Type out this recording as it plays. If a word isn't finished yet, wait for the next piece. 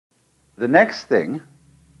The next thing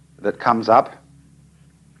that comes up,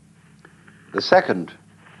 the second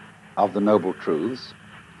of the Noble Truths,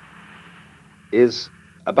 is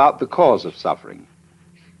about the cause of suffering.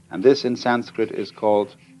 And this in Sanskrit is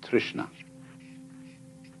called Trishna.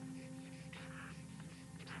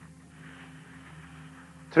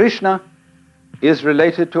 Trishna is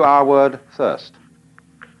related to our word thirst.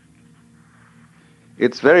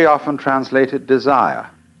 It's very often translated desire.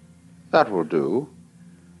 That will do.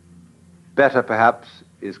 Better perhaps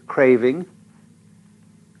is craving,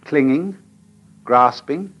 clinging,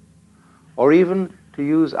 grasping, or even, to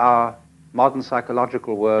use our modern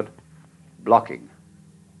psychological word, blocking.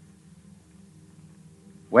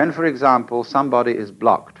 When, for example, somebody is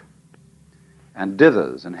blocked and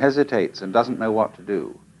dithers and hesitates and doesn't know what to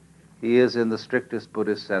do, he is, in the strictest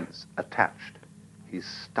Buddhist sense, attached. He's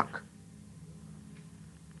stuck.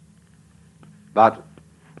 But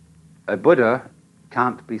a Buddha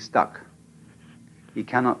can't be stuck. He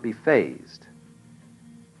cannot be phased.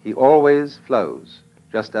 He always flows,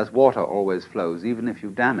 just as water always flows, even if you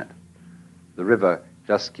dam it. The river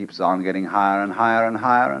just keeps on getting higher and higher and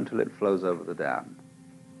higher until it flows over the dam.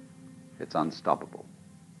 It's unstoppable.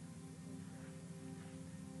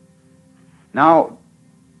 Now,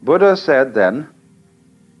 Buddha said then,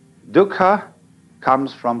 dukkha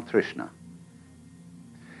comes from Trishna.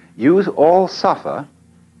 You all suffer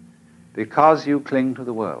because you cling to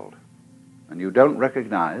the world, and you don't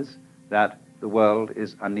recognize that the world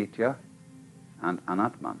is anitya and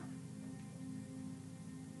anatman.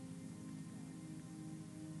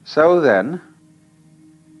 So then,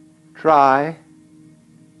 try,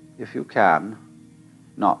 if you can,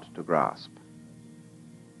 not to grasp.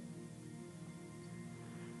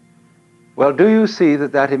 Well, do you see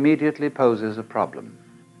that that immediately poses a problem?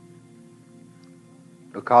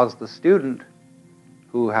 Because the student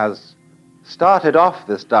who has started off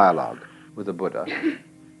this dialogue with the Buddha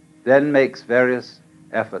then makes various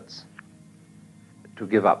efforts to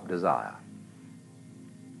give up desire,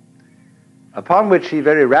 upon which he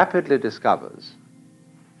very rapidly discovers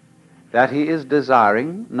that he is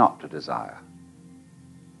desiring not to desire.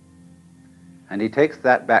 And he takes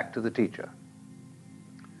that back to the teacher,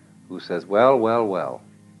 who says, well, well, well.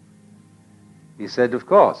 He said, of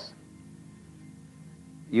course,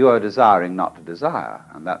 you are desiring not to desire,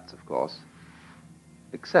 and that's, of course,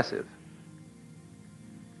 excessive.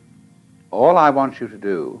 All I want you to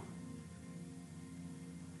do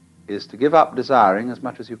is to give up desiring as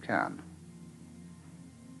much as you can.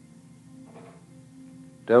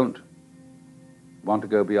 Don't want to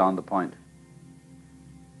go beyond the point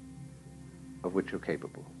of which you're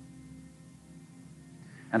capable.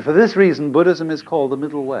 And for this reason, Buddhism is called the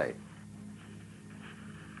middle way.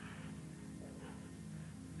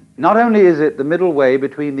 Not only is it the middle way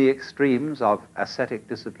between the extremes of ascetic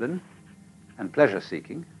discipline and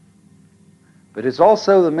pleasure-seeking, but it's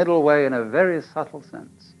also the middle way in a very subtle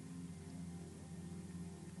sense.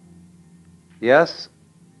 Yes,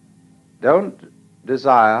 don't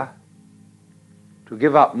desire to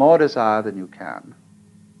give up more desire than you can.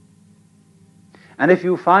 And if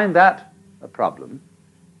you find that a problem,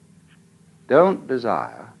 don't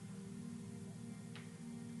desire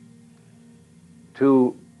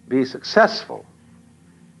to be successful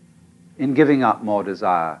in giving up more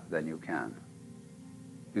desire than you can.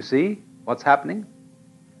 You see what's happening?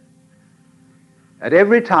 At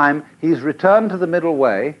every time he's returned to the middle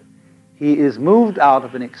way, he is moved out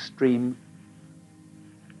of an extreme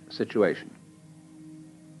situation.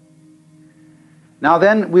 Now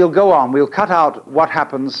then, we'll go on. We'll cut out what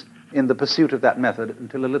happens in the pursuit of that method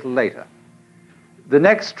until a little later. The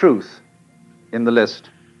next truth in the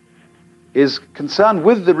list is concerned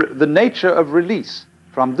with the nature of release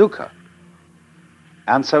from dukkha.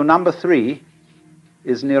 And so number 3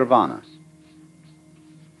 is nirvana.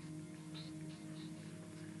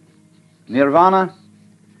 Nirvana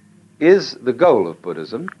is the goal of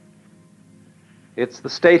Buddhism. It's the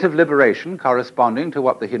state of liberation corresponding to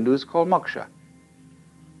what the Hindus call moksha.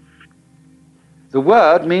 The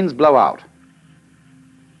word means blow out.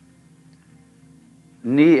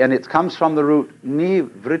 And it comes from the root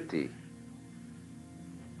nivritti.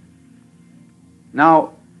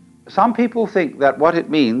 Now, some people think that what it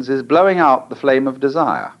means is blowing out the flame of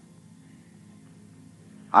desire.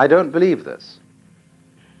 I don't believe this.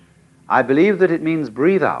 I believe that it means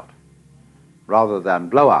breathe out rather than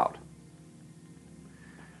blow out.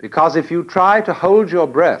 Because if you try to hold your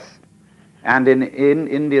breath, and in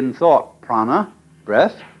Indian thought, prana,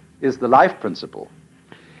 breath, is the life principle.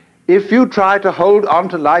 If you try to hold on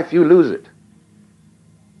to life, you lose it.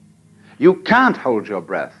 You can't hold your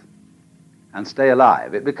breath and stay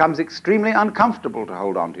alive. It becomes extremely uncomfortable to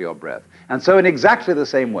hold on to your breath. And so in exactly the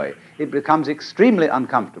same way, it becomes extremely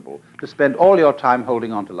uncomfortable to spend all your time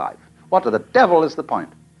holding on to life. What the devil is the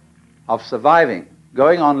point of surviving,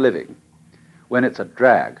 going on living, when it's a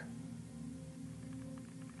drag?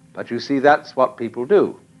 But you see, that's what people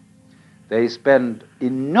do. They spend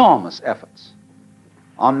enormous efforts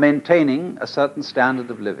on maintaining a certain standard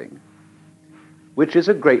of living, which is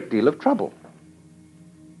a great deal of trouble.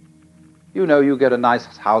 You know, you get a nice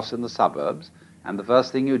house in the suburbs, and the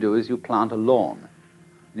first thing you do is you plant a lawn.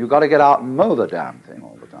 You've got to get out and mow the damn thing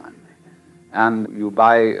all the time. And you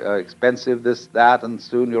buy expensive this, that, and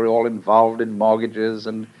soon you're all involved in mortgages,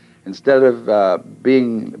 and instead of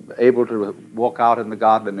being able to walk out in the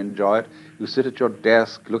garden and enjoy it, you sit at your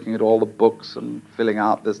desk looking at all the books and filling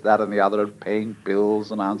out this, that, and the other, and paying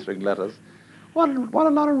bills and answering letters. What a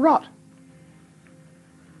lot of rot.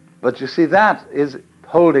 But you see, that is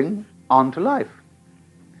holding on to life.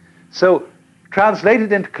 So,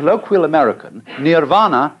 translated into colloquial American,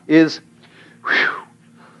 nirvana is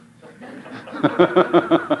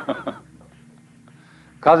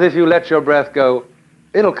because if you let your breath go,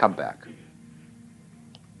 it'll come back.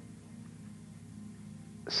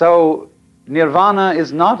 So, nirvana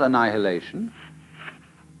is not annihilation.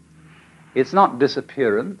 It's not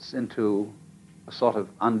disappearance into a sort of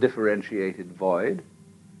undifferentiated void.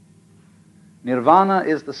 Nirvana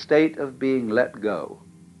is the state of being let go.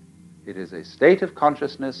 It is a state of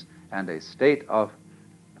consciousness and a state of,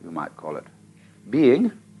 you might call it,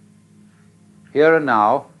 being here and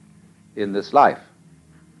now in this life.